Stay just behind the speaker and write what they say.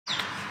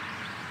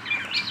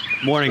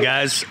Morning,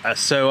 guys.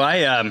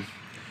 I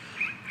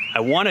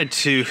wanted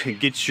to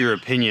get your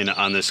opinion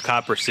on this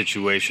copper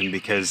situation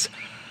because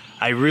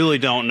I really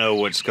don't know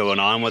what's going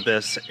on with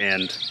this,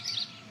 and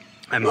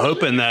I'm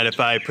hoping that if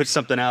I put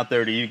something out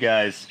there to you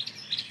guys,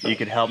 you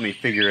could help me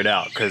figure it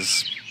out,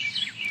 because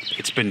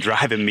it's been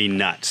driving me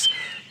nuts.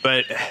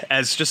 But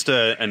as just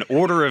an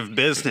order of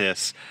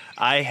business,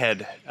 I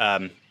had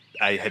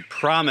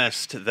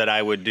promised that I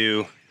would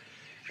do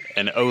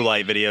an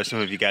OLIGHT video. Some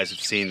of you guys have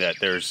seen that.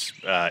 There's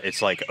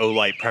it's like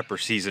OLIGHT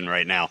prepper season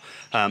right now,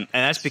 and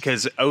that's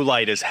because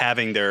OLIGHT is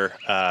having their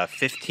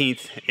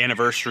 15th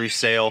anniversary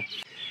sale.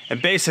 And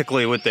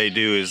basically what they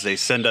do is they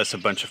send us a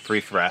bunch of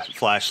free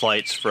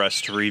flashlights for us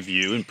to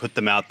review and put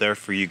them out there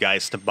for you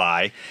guys to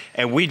buy.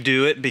 And we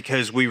do it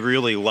because we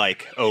really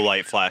like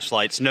OLIGHT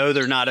flashlights. No,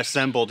 they're not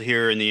assembled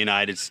here in the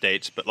United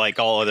States, but like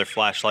all other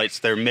flashlights,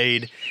 they're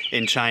made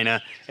in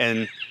China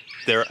and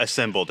they're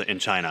assembled in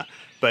China.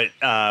 But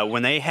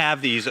when they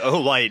have these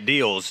OLIGHT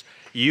deals,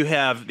 you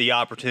have the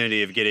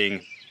opportunity of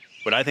getting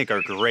what I think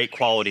are great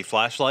quality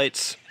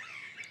flashlights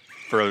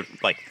for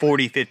like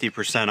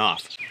 40–50%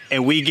 off.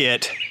 And we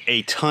get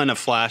a ton of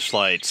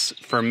flashlights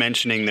for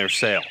mentioning their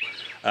sale.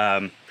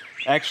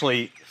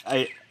 Actually,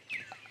 I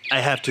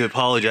have to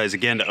apologize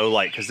again to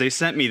OLIGHT, because they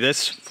sent me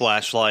this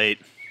flashlight,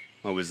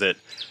 what was it,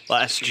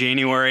 last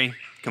January.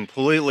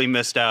 Completely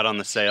missed out on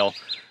the sale.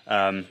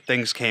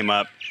 Things came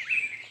up.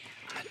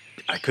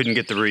 I couldn't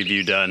get the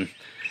review done,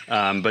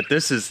 but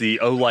this is the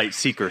OLIGHT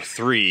Seeker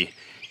 3,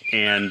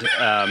 and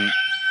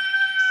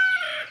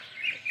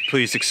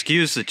please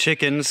excuse the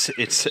chickens.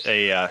 It's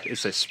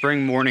a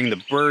spring morning.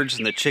 The birds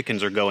and the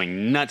chickens are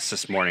going nuts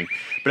this morning.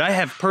 But I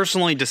have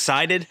personally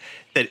decided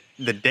that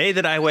the day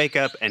that I wake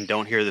up and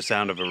don't hear the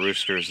sound of a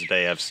rooster is the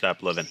day I've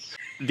stopped living.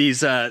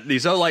 These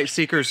OLIGHT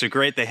Seekers are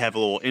great. They have a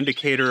little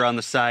indicator on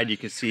the side. You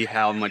can see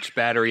how much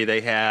battery they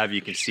have.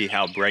 You can see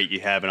how bright you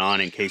have it on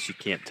in case you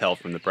can't tell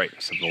from the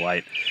brightness of the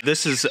light.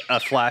 This is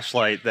a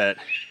flashlight that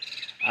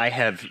I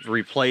have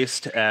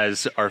replaced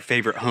as our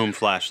favorite home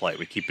flashlight.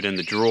 We keep it in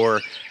the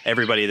drawer.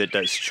 Everybody that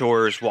does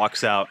chores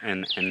walks out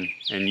and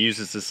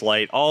uses this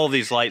light. All of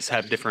these lights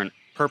have different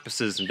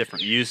purposes and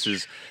different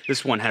uses.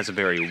 This one has a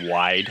very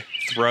wide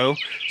throw,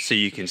 so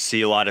you can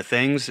see a lot of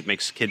things. It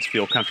makes kids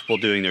feel comfortable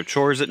doing their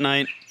chores at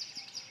night.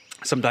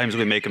 Sometimes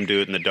we make them do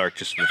it in the dark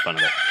just for the fun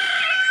of it.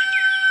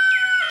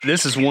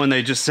 This is one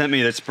they just sent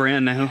me that's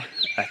brand new.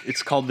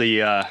 It's called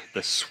the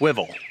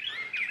Swivel.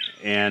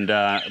 And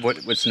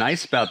what's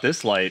nice about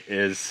this light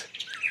is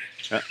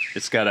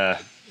it's got a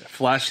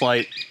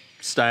flashlight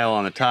style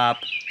on the top.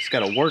 It's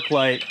got a work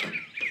light,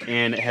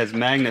 and it has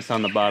magnets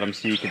on the bottom,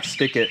 so you can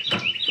stick it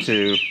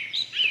to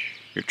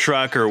your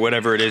truck or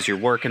whatever it is you're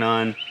working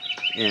on.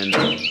 And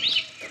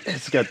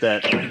it's got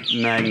that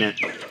magnet,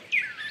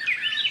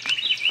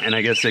 and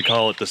I guess they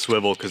call it the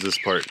swivel because this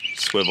part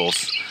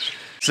swivels.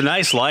 It's a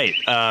nice light.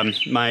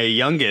 My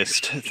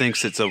youngest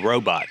thinks it's a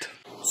robot.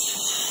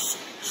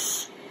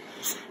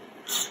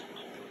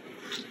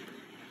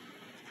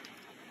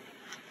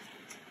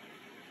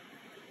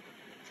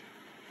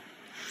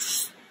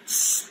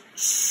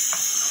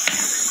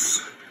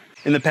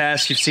 In the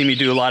past, you've seen me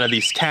do a lot of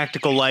these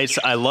tactical lights.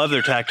 I love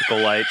their tactical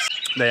lights.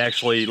 They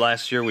actually,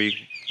 last year, we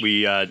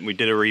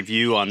did a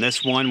review on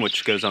this one,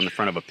 which goes on the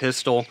front of a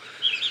pistol.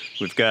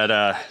 We've got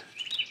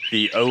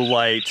the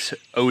OLIGHT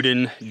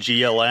Odin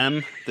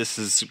GLM. This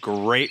is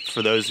great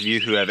for those of you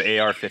who have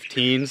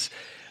AR-15s.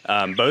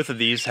 Both of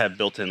these have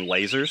built-in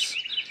lasers,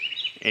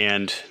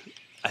 and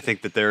I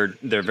think that they're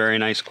very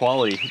nice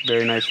quality,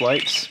 very nice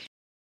lights.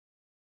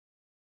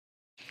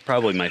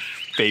 Probably my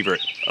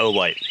favorite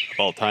OLIGHT of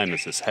all time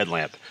is this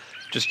headlamp.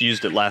 Just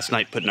used it last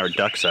night putting our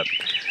ducks up.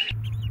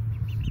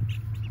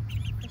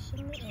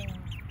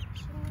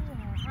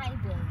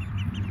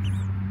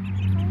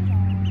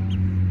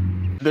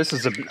 This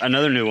is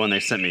another new one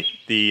they sent me,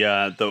 the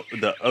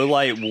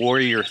OLIGHT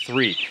Warrior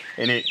 3,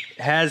 and it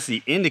has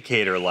the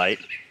indicator light,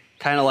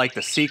 kind of like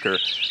the Seeker,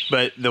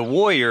 but the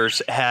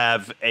Warriors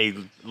have a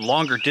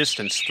longer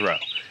distance throw.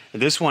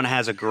 This one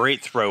has a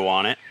great throw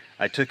on it.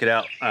 I took it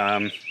out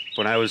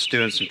when I was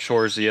doing some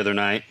chores the other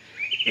night,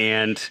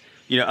 and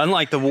you know,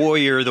 unlike the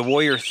Warrior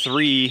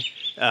 3,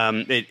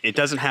 it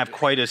doesn't have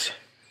quite as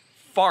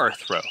far a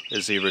throw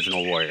as the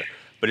original Warrior,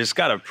 but it's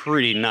got a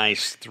pretty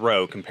nice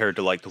throw compared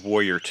to like the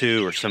Warrior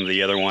 2 or some of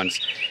the other ones.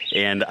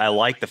 And I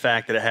like the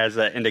fact that it has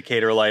that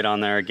indicator light on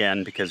there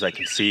again, because I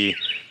can see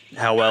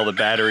how well the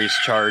battery's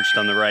charged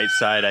on the right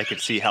side. I can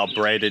see how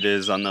bright it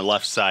is on the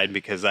left side,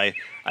 because I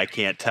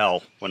can't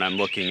tell when I'm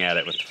looking at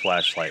it with the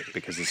flashlight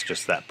because it's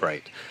just that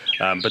bright.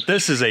 But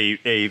this is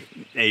a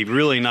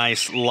really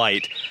nice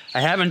light.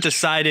 I haven't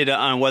decided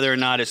on whether or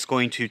not it's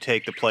going to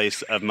take the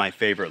place of my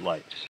favorite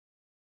light.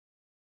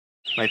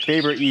 My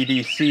favorite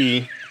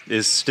EDC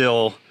is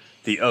still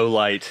the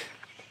OLIGHT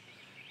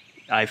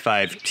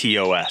i5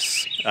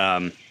 TOS.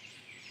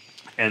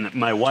 And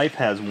my wife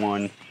has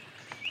one.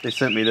 They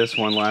sent me this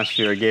one last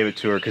year. I gave it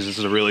to her because this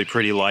is a really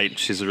pretty light.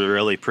 She's a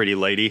really pretty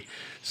lady.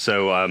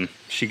 So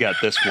she got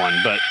this one.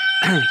 But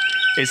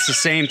It's the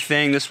same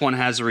thing. This one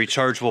has a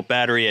rechargeable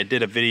battery. I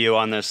did a video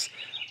on this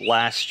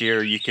last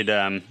year. You could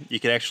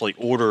actually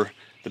order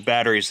the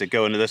batteries that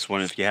go into this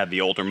one if you have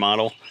the older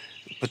model.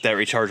 Put that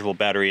rechargeable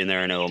battery in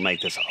there and it'll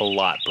make this a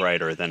lot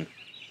brighter than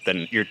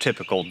your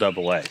typical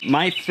AA.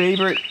 My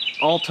favorite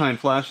all-time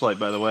flashlight,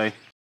 by the way,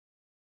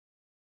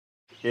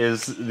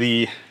 is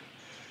the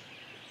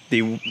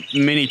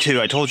Mini 2.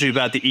 I told you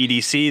about the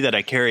EDC that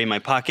I carry in my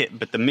pocket,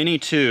 but the Mini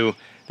 2,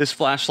 this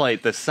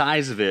flashlight, the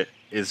size of it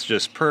is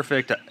just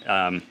perfect.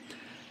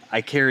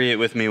 I carry it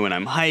with me when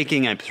I'm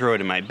hiking. I throw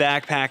it in my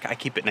backpack. I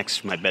keep it next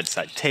to my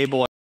bedside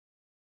table.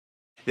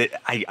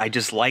 I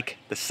just like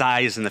the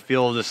size and the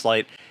feel of this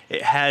light.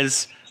 It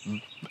has,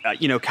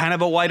 you know, kind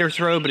of a wider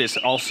throw, but it's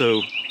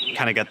also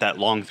kind of got that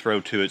long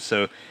throw to it.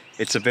 So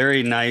it's a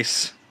very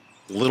nice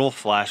little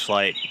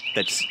flashlight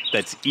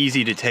that's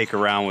easy to take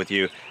around with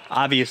you.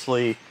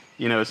 Obviously,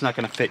 you know, it's not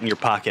going to fit in your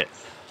pocket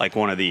like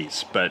one of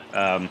these, but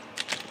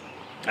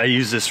I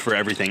use this for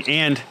everything.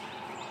 And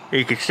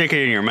you can stick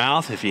it in your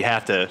mouth if you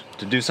have to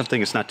do something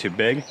that's not too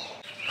big.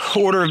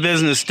 Order of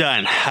business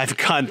done. I've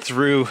gone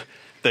through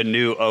the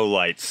new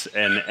OLIGHTs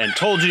and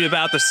told you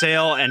about the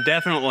sale, and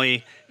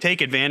definitely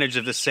take advantage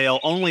of the sale.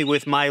 Only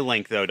with my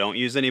link though, don't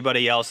use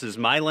anybody else's.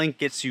 My link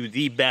gets you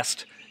the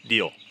best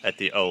deal at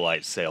the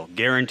OLIGHT sale,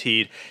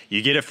 guaranteed.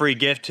 You get a free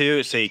gift too.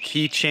 It's a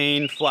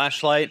keychain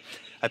flashlight.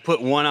 I put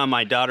one on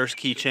my daughter's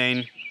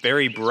keychain,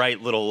 very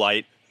bright little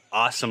light,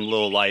 awesome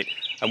little light.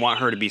 I want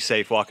her to be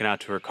safe walking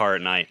out to her car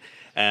at night.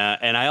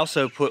 And I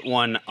also put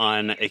one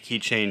on a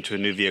keychain to a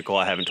new vehicle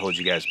I haven't told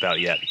you guys about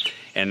yet.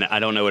 And I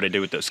don't know what I did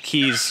with those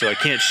keys, so I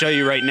can't show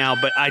you right now,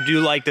 but I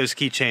do like those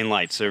keychain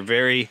lights. They're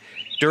very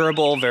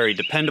durable, very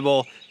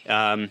dependable.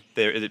 I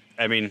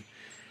mean,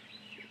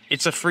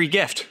 it's a free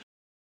gift.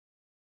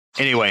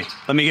 Anyway,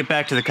 let me get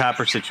back to the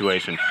copper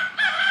situation.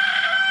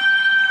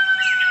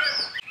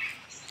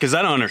 Because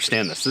I don't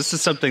understand this. This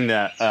is something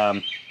that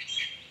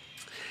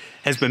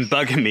has been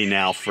bugging me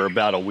now for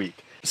about a week.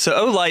 So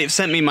OLIGHT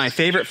sent me my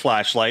favorite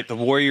flashlight, the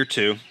Warrior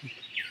 2,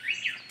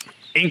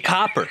 in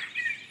copper.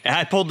 And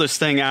I pulled this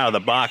thing out of the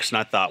box and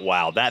I thought,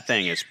 wow, that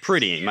thing is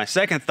pretty. And my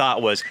second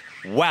thought was,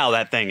 wow,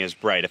 that thing is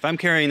bright. If I'm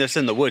carrying this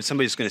in the woods,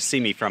 somebody's going to see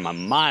me from a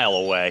mile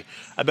away.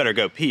 I better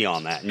go pee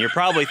on that. And you're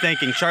probably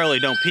thinking, Charlie,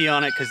 don't pee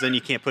on it because then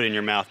you can't put it in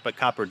your mouth. But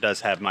copper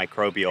does have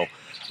microbial,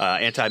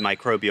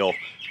 antimicrobial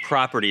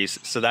properties,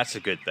 so that's a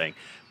good thing.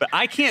 But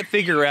I can't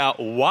figure out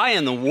why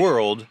in the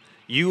world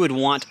you would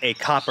want a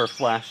copper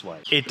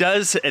flashlight.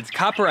 It's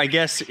copper, I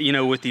guess, you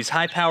know, with these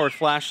high-powered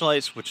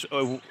flashlights, which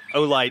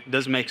OLIGHT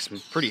does make some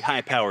pretty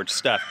high-powered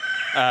stuff,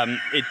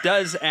 it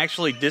does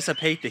actually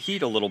dissipate the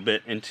heat a little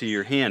bit into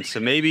your hand. So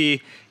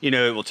maybe, you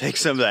know, it will take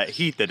some of that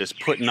heat that is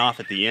putting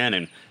off at the end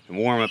and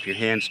warm up your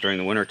hands during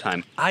the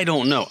wintertime. I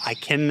don't know. I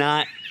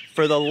cannot,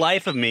 for the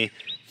life of me,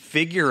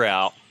 figure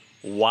out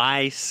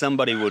why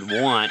somebody would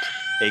want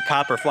a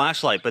copper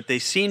flashlight, but they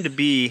seem to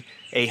be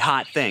a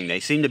hot thing. They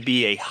seem to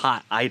be a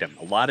hot item.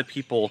 A lot of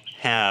people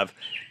have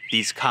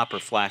these copper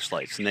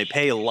flashlights, and they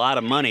pay a lot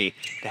of money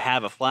to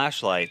have a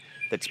flashlight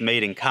that's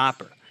made in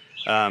copper.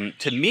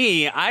 To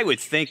me, I would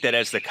think that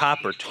as the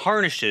copper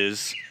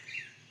tarnishes,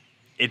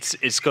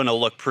 it's going to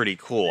look pretty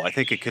cool. I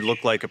think it could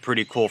look like a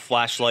pretty cool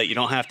flashlight. You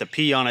don't have to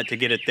pee on it to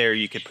get it there.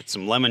 You could put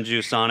some lemon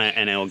juice on it,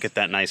 and it'll get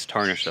that nice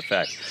tarnished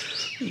effect.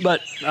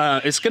 But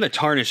it's going to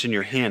tarnish in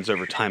your hands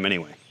over time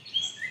anyway.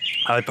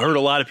 I've heard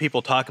a lot of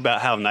people talk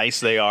about how nice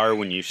they are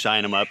when you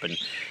shine them up,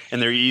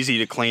 and they're easy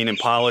to clean and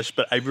polish,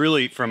 but I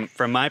really, from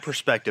my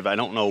perspective, I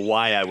don't know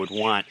why I would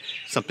want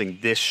something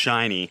this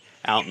shiny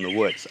out in the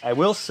woods. I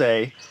will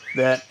say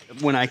that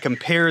when I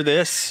compare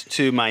this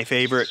to my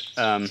favorite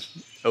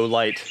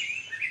OLIGHT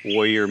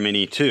Warrior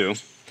Mini 2,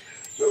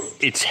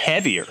 it's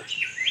heavier.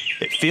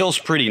 It feels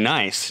pretty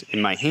nice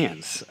in my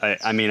hands.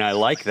 I mean, I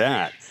like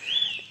that.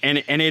 And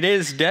it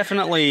is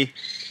definitely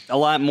a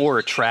lot more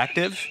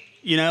attractive.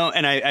 You know,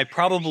 and I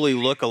probably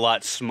look a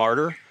lot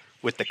smarter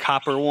with the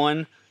copper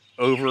one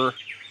over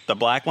the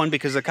black one,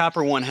 because the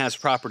copper one has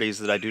properties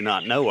that I do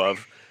not know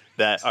of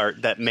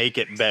that make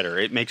it better.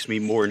 It makes me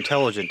more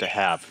intelligent to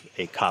have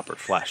a copper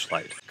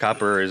flashlight.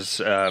 Copper is,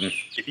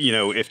 you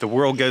know, if the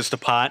world goes to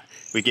pot,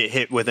 we get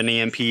hit with an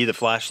EMP, the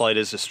flashlight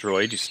is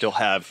destroyed. You still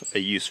have a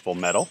useful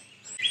metal.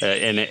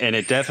 And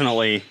it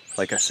definitely,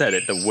 like I said,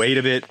 the weight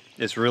of it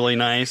is really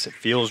nice. It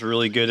feels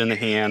really good in the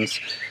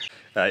hands.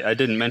 I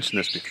didn't mention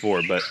this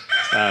before, but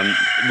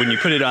when you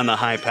put it on the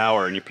high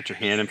power and you put your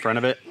hand in front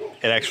of it,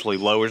 it actually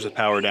lowers the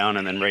power down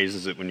and then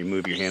raises it when you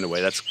move your hand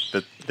away.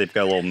 They've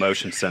got a little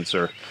motion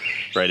sensor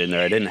right in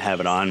there. I didn't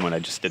have it on when I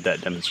just did that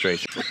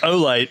demonstration.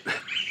 OLIGHT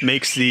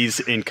makes these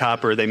in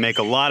copper. They make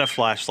a lot of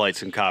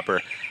flashlights in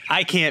copper.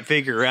 I can't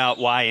figure out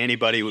why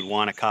anybody would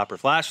want a copper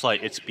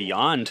flashlight. It's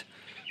beyond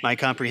my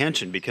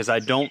comprehension, because I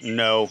don't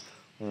know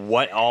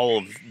what all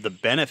of the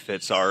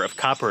benefits are of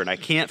copper, and I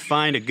can't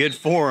find a good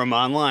forum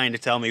online to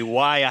tell me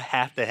why I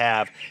have to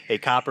have a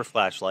copper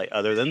flashlight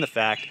other than the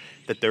fact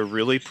that they're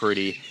really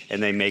pretty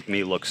and they make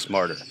me look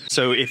smarter.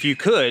 So if you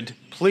could,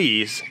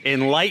 please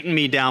enlighten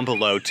me down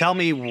below. Tell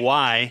me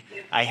why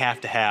I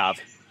have to have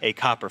a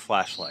copper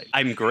flashlight.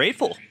 I'm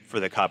grateful for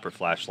the copper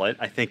flashlight.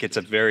 I think it's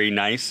a very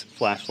nice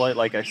flashlight.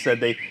 Like I said,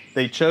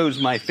 they chose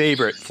my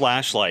favorite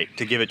flashlight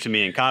to give it to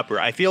me in copper.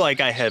 I feel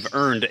like I have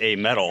earned a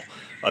medal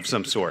of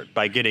some sort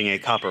by getting a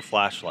copper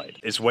flashlight.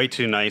 It's way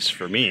too nice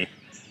for me.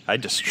 I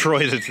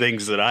destroy the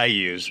things that I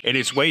use, and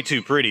it's way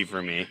too pretty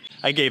for me.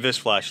 I gave this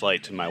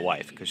flashlight to my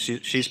wife because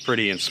she's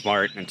pretty and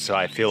smart, and so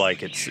I feel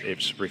like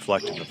it's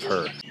reflective of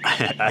her.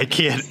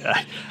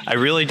 I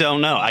really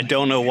don't know. I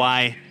don't know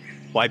why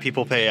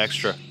people pay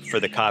extra for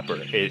the copper,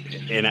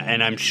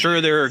 and I'm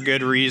sure there are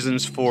good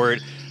reasons for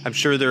it. I'm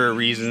sure there are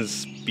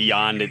reasons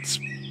beyond its.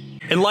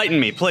 Enlighten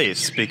me,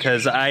 please,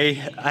 because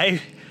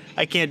I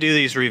can't do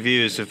these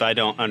reviews if I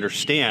don't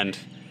understand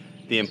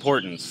the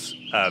importance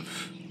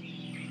of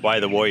why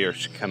the Warrior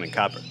should come in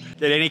copper.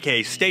 In any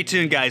case, stay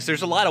tuned, guys.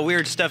 There's a lot of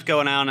weird stuff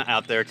going on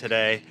out there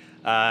today.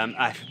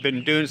 I've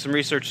been doing some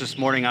research this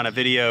morning on a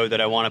video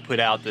that I want to put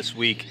out this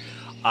week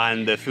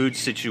on the food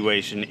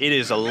situation. It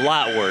is a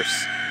lot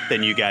worse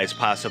than you guys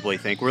possibly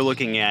think. We're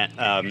looking at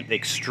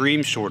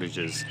extreme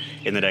shortages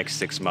in the next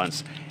 6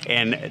 months.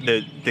 And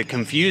the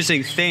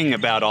confusing thing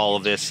about all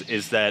of this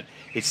is that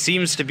it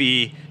seems to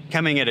be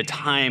coming at a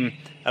time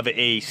of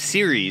a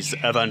series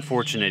of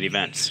unfortunate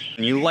events.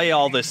 When you lay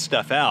all this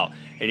stuff out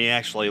and you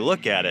actually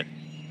look at it,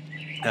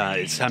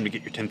 it's time to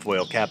get your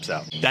tinfoil caps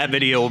out. That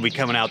video will be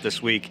coming out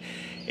this week,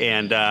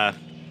 and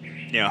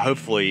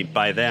hopefully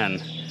by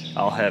then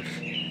I'll have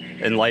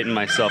enlightened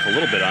myself a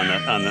little bit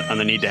on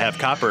the need to have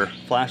copper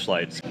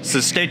flashlights.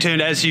 So stay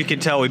tuned. As you can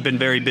tell, we've been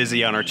very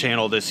busy on our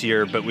channel this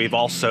year, but we've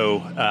also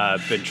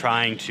been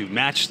trying to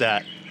match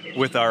that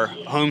with our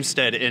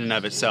homestead in and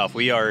of itself.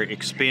 We are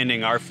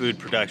expanding our food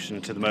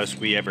production to the most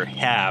we ever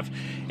have,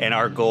 and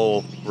our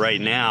goal right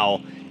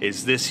now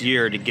is this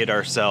year to get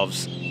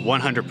ourselves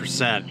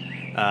 100%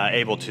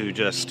 able to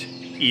just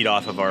eat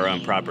off of our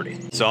own property.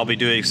 So I'll be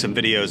doing some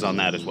videos on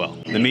that as well.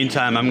 In the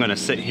meantime, I'm gonna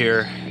sit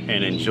here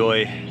and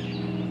enjoy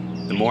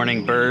the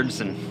morning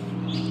birds and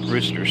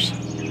roosters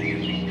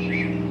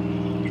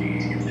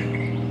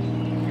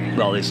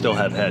while they still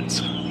have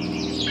heads.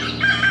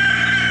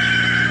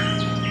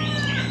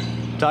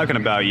 Talking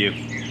about you.